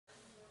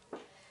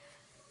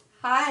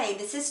Hi,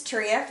 this is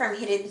Tria from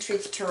Hidden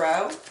Truth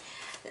Tarot.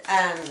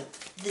 Um,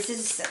 this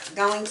is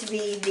going to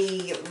be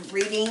the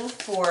reading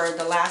for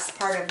the last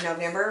part of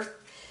November,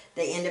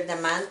 the end of the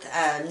month,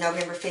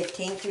 November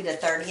 15th through the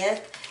 30th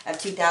of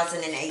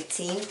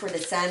 2018 for the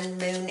Sun,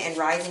 Moon, and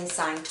Rising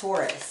sign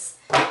Taurus.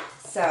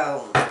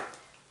 So,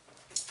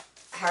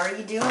 how are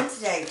you doing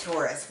today,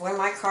 Taurus? One of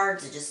my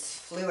cards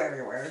just flew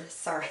everywhere.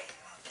 Sorry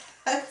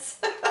about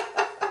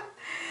that.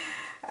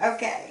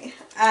 Okay.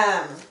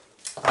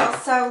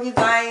 Also, you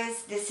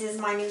guys, this is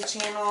my new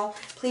channel.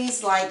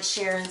 Please like,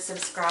 share, and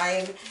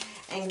subscribe,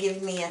 and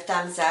give me a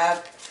thumbs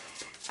up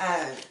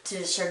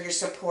to show your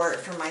support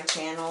for my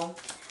channel.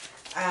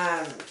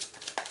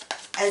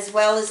 As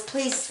well as,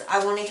 please,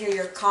 I want to hear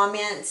your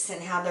comments and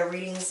how the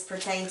readings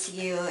pertain to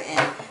you.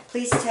 And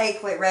please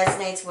take what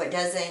resonates, what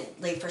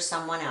doesn't, leave for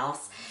someone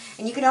else.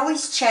 And you can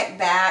always check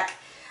back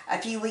a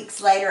few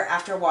weeks later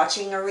after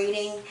watching a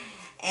reading,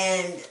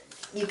 and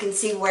you can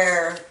see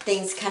where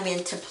things come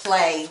into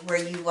play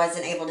where you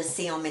wasn't able to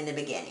see them in the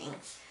beginning.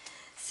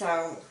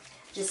 So,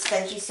 just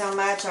thank you so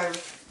much.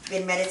 I've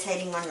been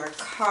meditating on your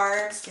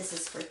cards. This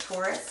is for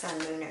Taurus, Sun,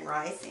 Moon, and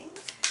Rising,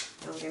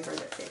 November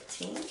the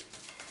 15th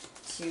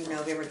to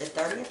November the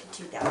 30th of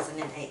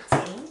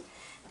 2018.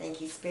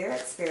 Thank you, Spirit,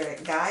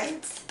 Spirit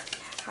Guides,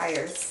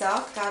 Higher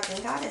Self, Gods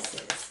and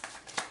Goddesses,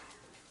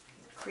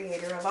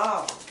 Creator of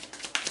all.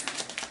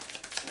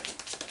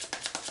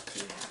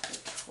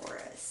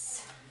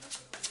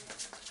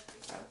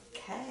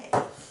 Okay,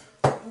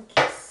 thank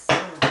you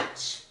so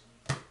much.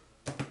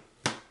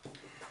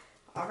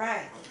 All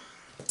right,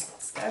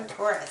 let's go,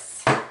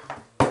 Taurus.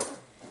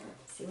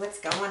 See what's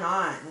going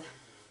on.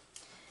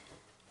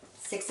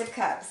 Six of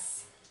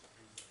Cups,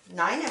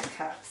 Nine of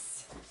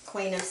Cups,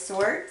 Queen of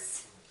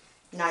Swords,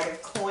 Knight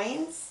of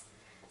Coins,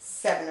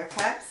 Seven of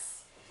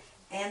Cups,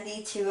 and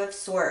the Two of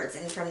Swords.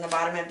 And from the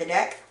bottom of the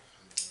deck,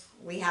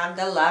 we have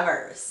the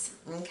Lovers.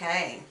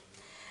 Okay,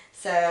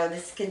 so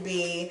this could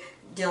be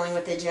dealing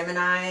with a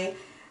Gemini,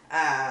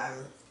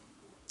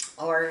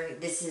 or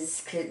this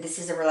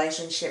is a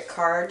relationship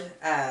card,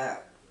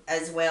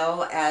 as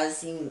well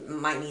as you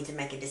might need to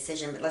make a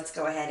decision. But let's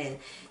go ahead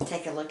and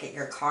take a look at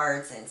your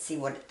cards and see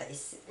what they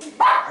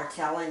are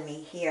telling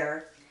me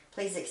here.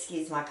 Please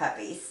excuse my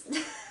puppies.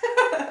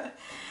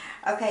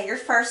 Okay, your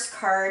first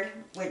card,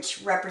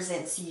 which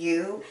represents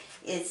you,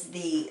 is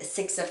the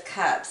Six of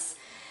Cups.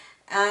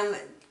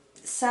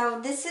 So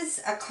this is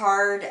a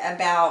card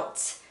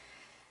about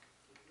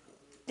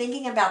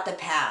thinking about the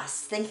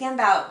past, thinking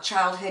about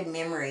childhood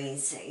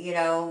memories, you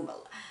know,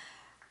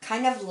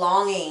 kind of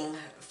longing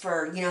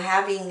for, you know,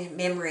 having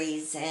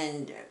memories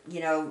and, you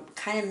know,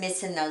 kind of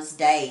missing those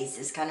days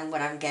is kind of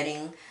what I'm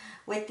getting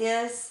with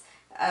this.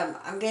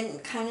 I'm getting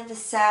kind of a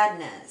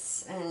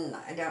sadness, and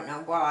I don't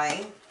know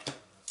why.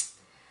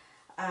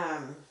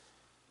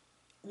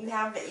 You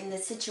have in the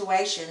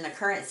situation, the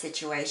current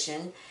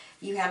situation,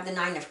 you have the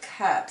Nine of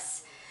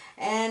Cups.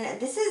 And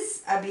this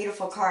is a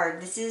beautiful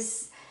card. This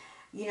is,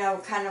 you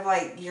know, kind of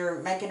like you're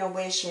making a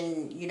wish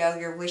and, you know,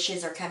 your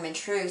wishes are coming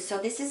true. So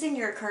this is in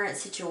your current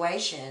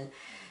situation.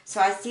 So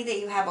I see that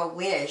you have a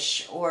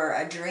wish or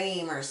a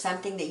dream or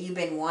something that you've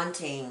been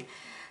wanting,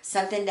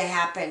 something to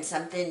happen,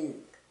 something,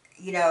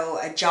 you know,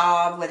 a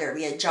job, whether it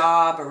be a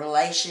job, a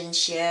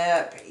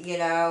relationship, you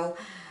know.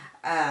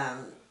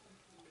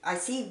 I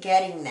see you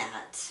getting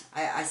that.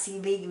 I see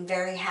you being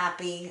very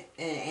happy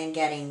and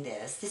getting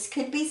this. This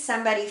could be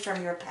somebody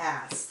from your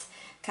past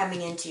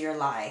coming into your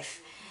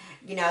life.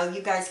 You know,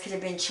 you guys could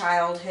have been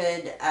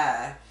childhood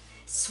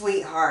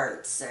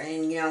sweethearts,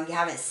 and, you know, you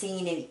haven't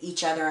seen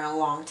each other in a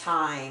long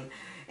time,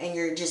 and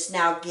you're just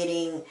now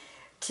getting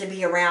to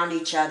be around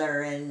each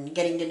other and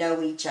getting to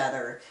know each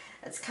other.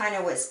 That's kind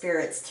of what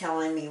Spirit's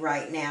telling me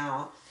right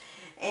now.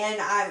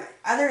 And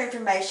other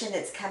information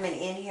that's coming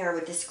in here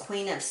with this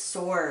Queen of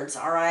Swords,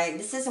 all right?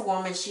 This is a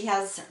woman, she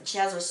has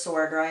her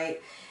sword,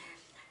 right?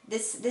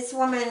 This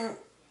woman,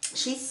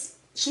 she's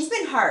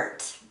been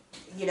hurt,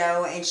 you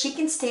know, and she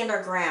can stand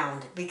her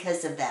ground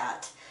because of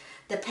that.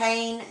 The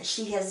pain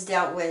she has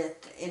dealt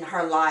with in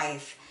her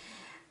life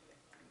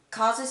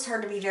causes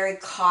her to be very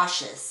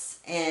cautious,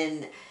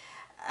 and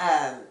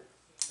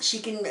she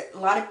can, a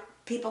lot of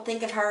people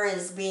think of her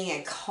as being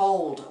a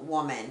cold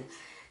woman,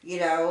 you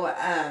know,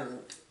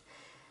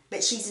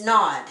 but she's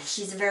not.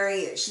 She's a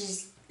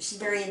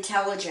very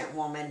intelligent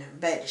woman,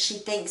 but she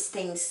thinks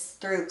things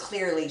through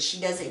clearly.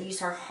 She doesn't use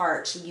her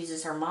heart, she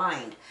uses her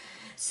mind.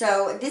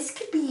 So this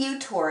could be you,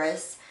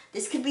 Taurus.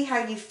 This could be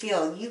how you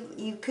feel.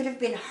 You could have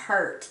been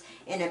hurt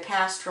in a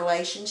past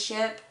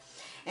relationship,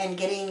 and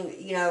getting,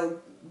 you know,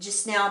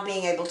 just now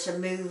being able to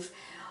move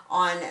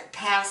on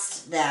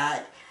past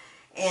that.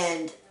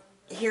 And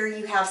here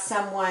you have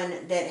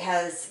someone that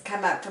has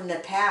come up from the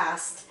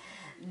past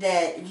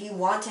that you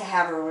want to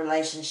have a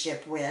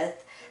relationship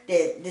with,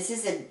 that this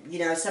is a, you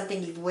know,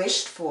 something you've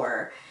wished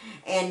for,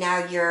 and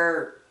now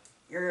you're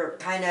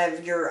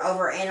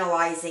over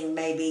analyzing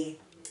maybe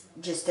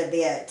just a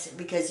bit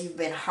because you've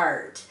been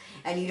hurt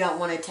and you don't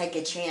want to take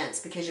a chance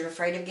because you're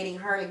afraid of getting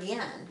hurt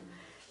again.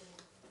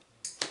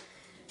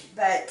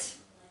 But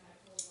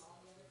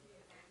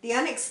The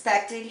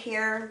unexpected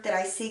here that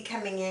I see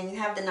coming in, you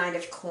have the Knight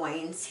of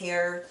Coins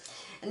here.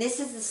 And this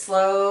is the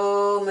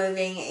slow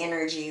moving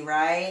energy,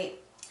 right?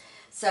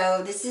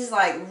 So this is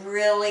like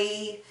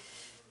really,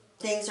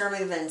 things are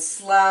moving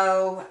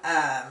slow.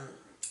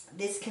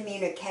 This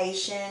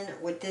communication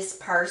with this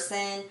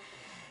person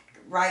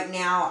right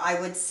now,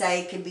 I would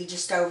say, could be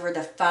just over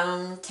the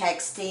phone,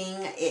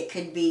 texting. It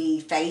could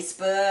be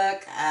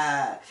Facebook.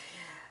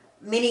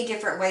 Many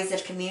different ways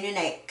of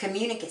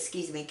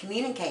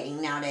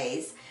communicating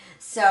nowadays.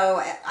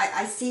 So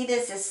I see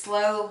this as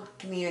slow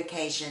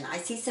communication. I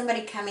see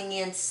somebody coming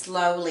in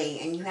slowly,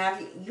 and you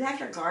have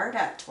your guard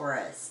up,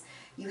 Taurus.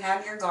 You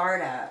have your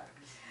guard up.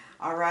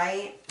 All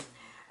right.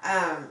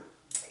 Um,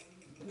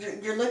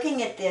 you're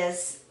looking at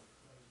this,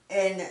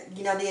 and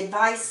you know the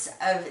advice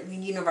of the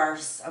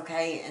universe,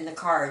 okay, and the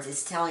cards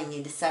is telling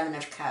you the Seven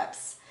of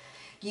Cups.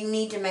 You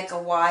need to make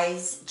a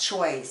wise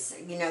choice.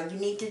 You know, you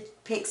need to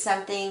pick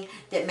something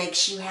that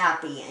makes you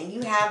happy. And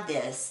you have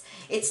this.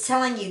 It's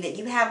telling you that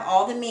you have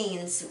all the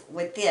means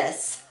with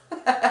this.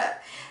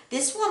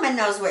 This woman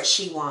knows what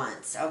she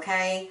wants,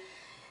 okay?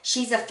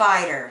 She's a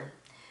fighter.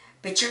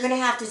 But you're going to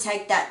have to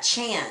take that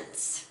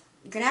chance.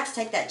 You're going to have to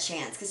take that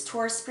chance. Because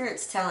Taurus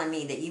Spirit's telling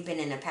me that you've been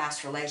in a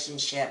past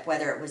relationship,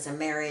 whether it was a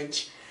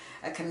marriage,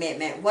 a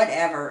commitment,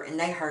 whatever, and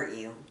they hurt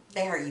you.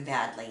 They hurt you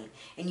badly.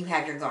 And you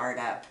have your guard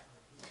up.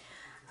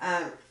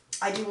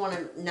 I do want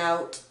to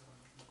note,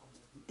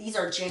 these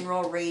are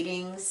general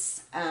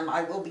readings.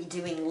 I will be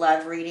doing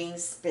love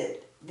readings,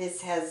 but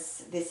this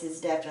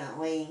is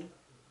definitely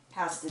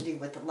has to do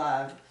with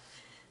love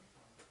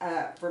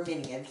for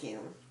many of you.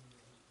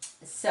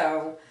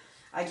 So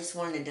I just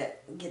wanted to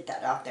get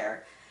that out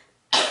there.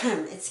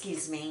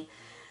 Excuse me.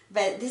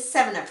 But this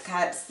Seven of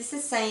Cups, this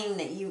is saying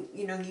that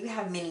you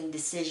have many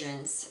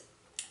decisions,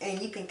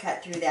 and you can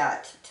cut through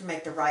that to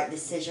make the right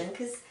decision.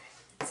 Because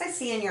as I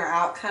see in your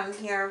outcome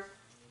here,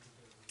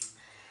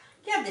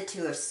 you have the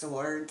Two of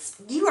Swords.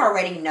 You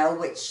already know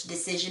which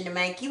decision to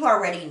make. You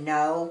already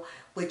know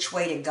which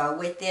way to go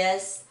with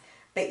this,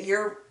 but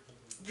you're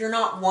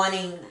not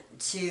wanting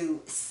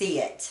to see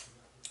it.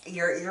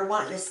 You're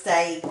wanting to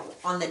stay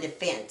on the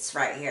defense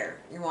right here.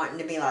 You're wanting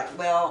to be like,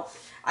 well,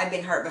 I've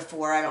been hurt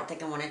before. I don't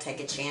think I want to take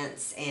a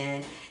chance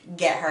and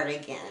get hurt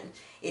again.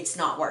 It's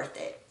not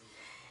worth it.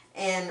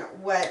 And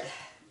what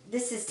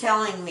this is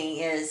telling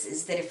me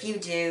is that if you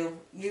do,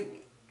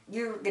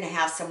 you're going to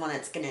have someone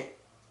that's going to,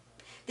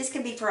 this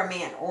could be for a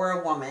man or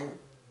a woman.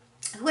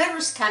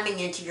 Whoever's coming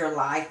into your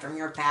life from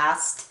your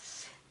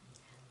past,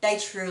 they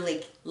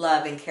truly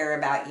love and care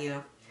about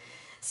you.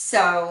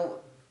 So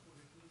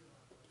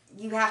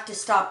you have to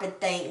stop and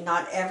think,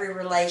 not every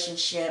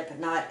relationship,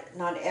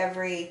 not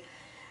every,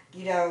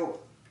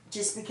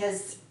 just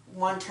because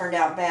one turned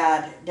out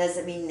bad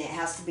doesn't mean it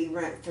has to be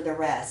ruined for the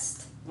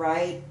rest,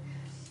 right?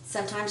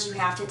 Sometimes you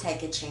have to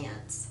take a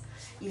chance.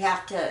 You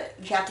have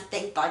to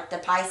think like the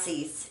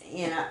Pisces.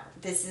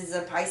 This is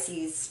a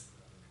Pisces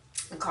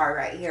card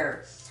right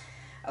here.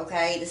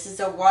 Okay, this is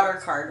a water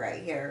card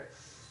right here.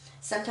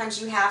 Sometimes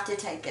you have to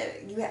take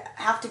it. You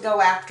have to go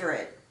after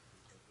it.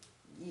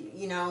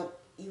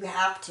 You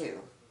have to.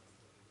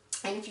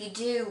 And if you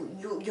do,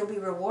 you'll be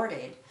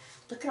rewarded.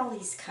 Look at all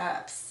these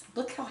cups.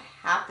 Look how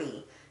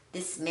happy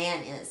this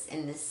man is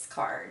in this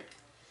card.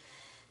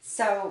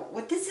 So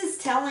what this is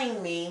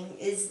telling me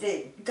is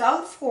that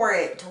go for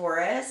it,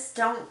 Taurus.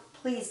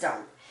 Please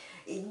don't.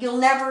 You'll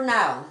never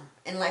know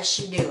unless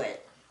you do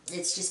it.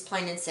 It's just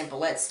plain and simple.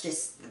 Let's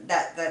just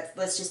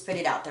put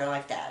it out there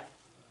like that.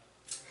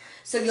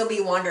 So you'll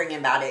be wondering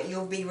about it.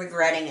 You'll be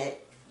regretting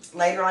it.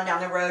 Later on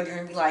down the road, you're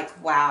going to be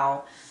like,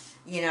 wow,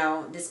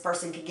 this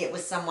person could get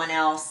with someone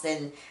else,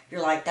 and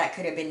you're like, that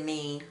could have been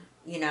me.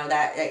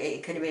 That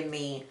it could have been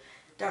me.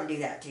 Don't do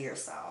that to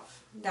yourself.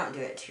 Don't do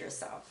it to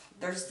yourself.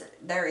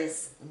 There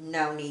is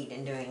no need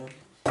in doing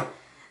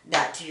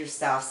that to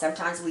yourself.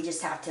 Sometimes we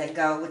just have to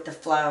go with the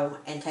flow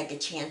and take a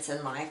chance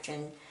in life.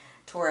 And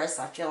Taurus,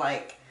 I feel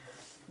like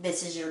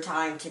this is your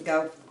time to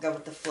go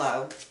with the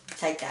flow.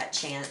 Take that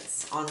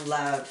chance on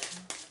love.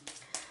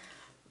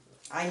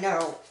 I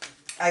know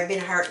I've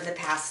been hurt in the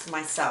past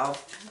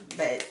myself,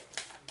 but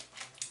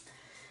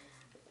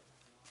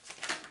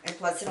and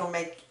plus it'll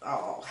make,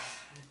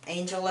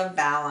 Angel of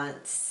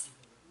Balance.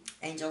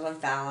 Angel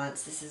of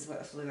Balance. This is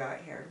what flew out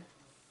here.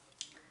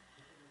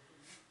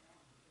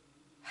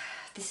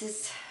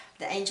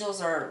 The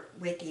angels are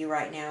with you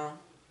right now.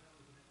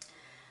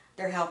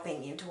 They're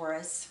helping you,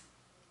 Taurus.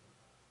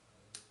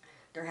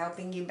 They're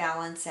helping you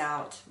balance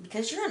out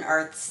because you're an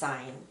earth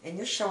sign and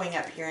you're showing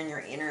up here in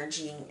your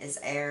energy as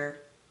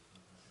air.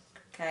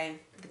 Okay,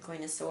 the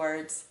Queen of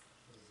Swords.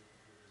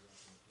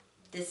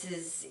 This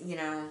is,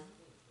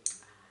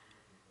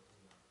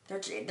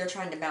 they're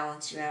trying to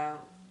balance you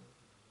out.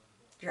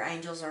 Your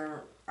angels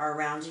are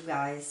around you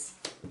guys.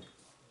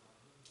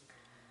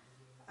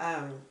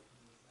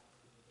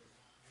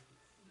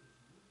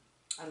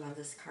 I love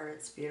this card.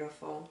 It's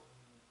beautiful.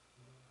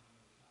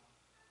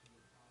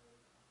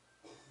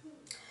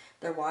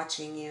 They're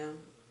watching you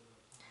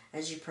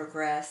as you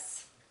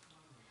progress.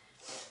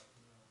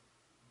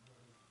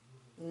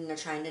 And they're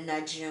trying to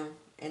nudge you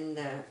in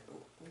the,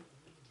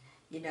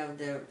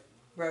 the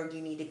road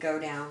you need to go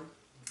down.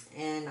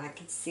 And I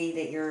can see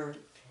that you're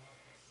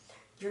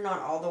not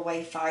all the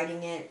way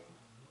fighting it.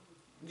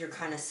 You're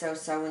kind of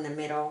so in the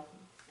middle.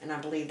 And I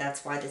believe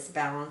that's why this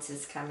balance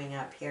is coming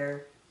up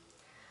here.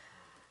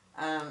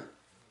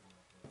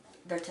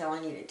 They're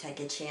telling you to take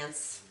a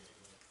chance.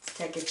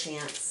 Take a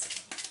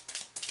chance.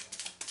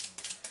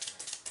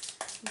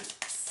 Let's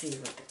see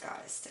what the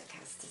goddess deck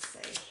has to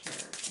say here.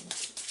 Thank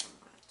you so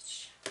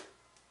much.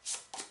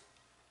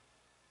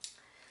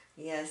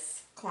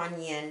 Yes,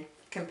 Kuan Yin,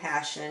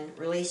 compassion.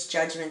 Release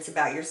judgments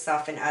about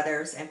yourself and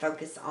others and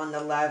focus on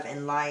the love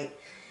and light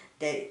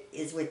that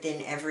is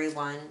within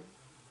everyone.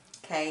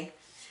 Okay?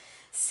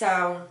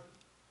 So,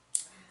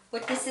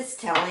 what this is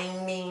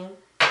telling me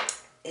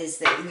is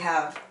that you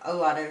have a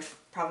lot of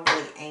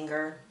probably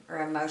anger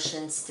or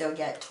emotions still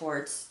yet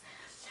towards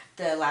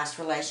the last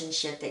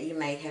relationship that you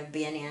may have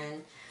been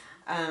in,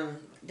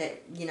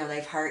 that,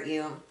 they've hurt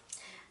you.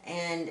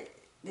 And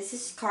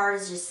this card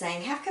is just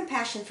saying, have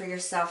compassion for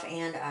yourself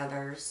and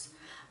others.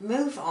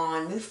 Move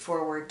on, move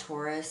forward,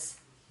 Taurus.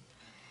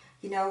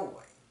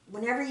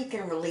 Whenever you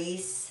can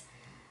release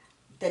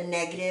the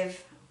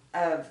negative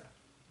of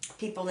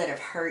people that have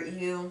hurt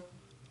you,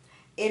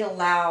 it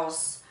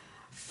allows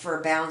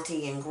for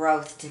bounty and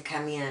growth to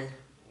come in.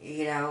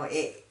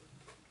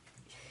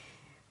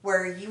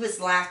 Where you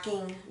was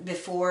lacking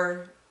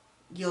before,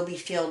 you'll be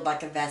filled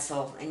like a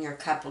vessel and your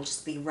cup will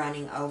just be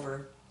running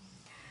over.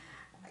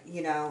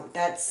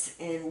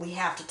 And we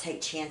have to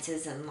take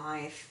chances in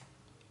life.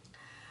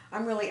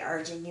 I'm really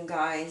urging you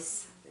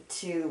guys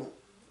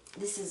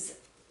this is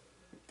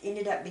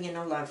ended up being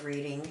a love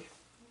reading,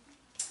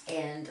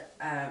 and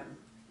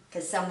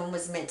because someone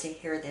was meant to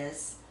hear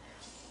this,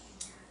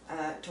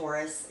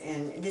 Taurus,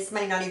 and this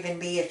may not even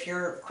be if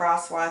you're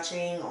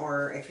cross-watching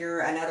or if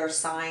you're another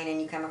sign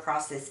and you come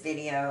across this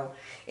video.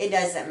 It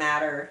doesn't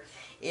matter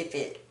if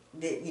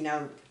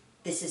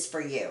this is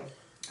for you,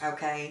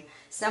 okay?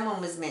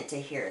 Someone was meant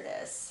to hear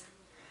this.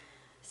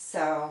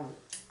 So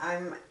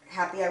I'm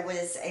happy I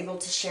was able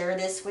to share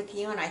this with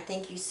you, and I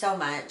thank you so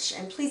much.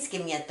 And please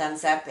give me a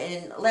thumbs up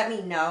and let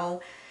me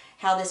know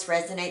how this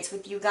resonates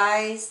with you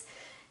guys.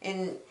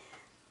 And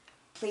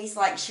please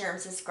like, share,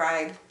 and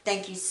subscribe.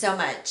 Thank you so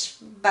much.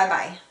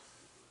 Bye-bye.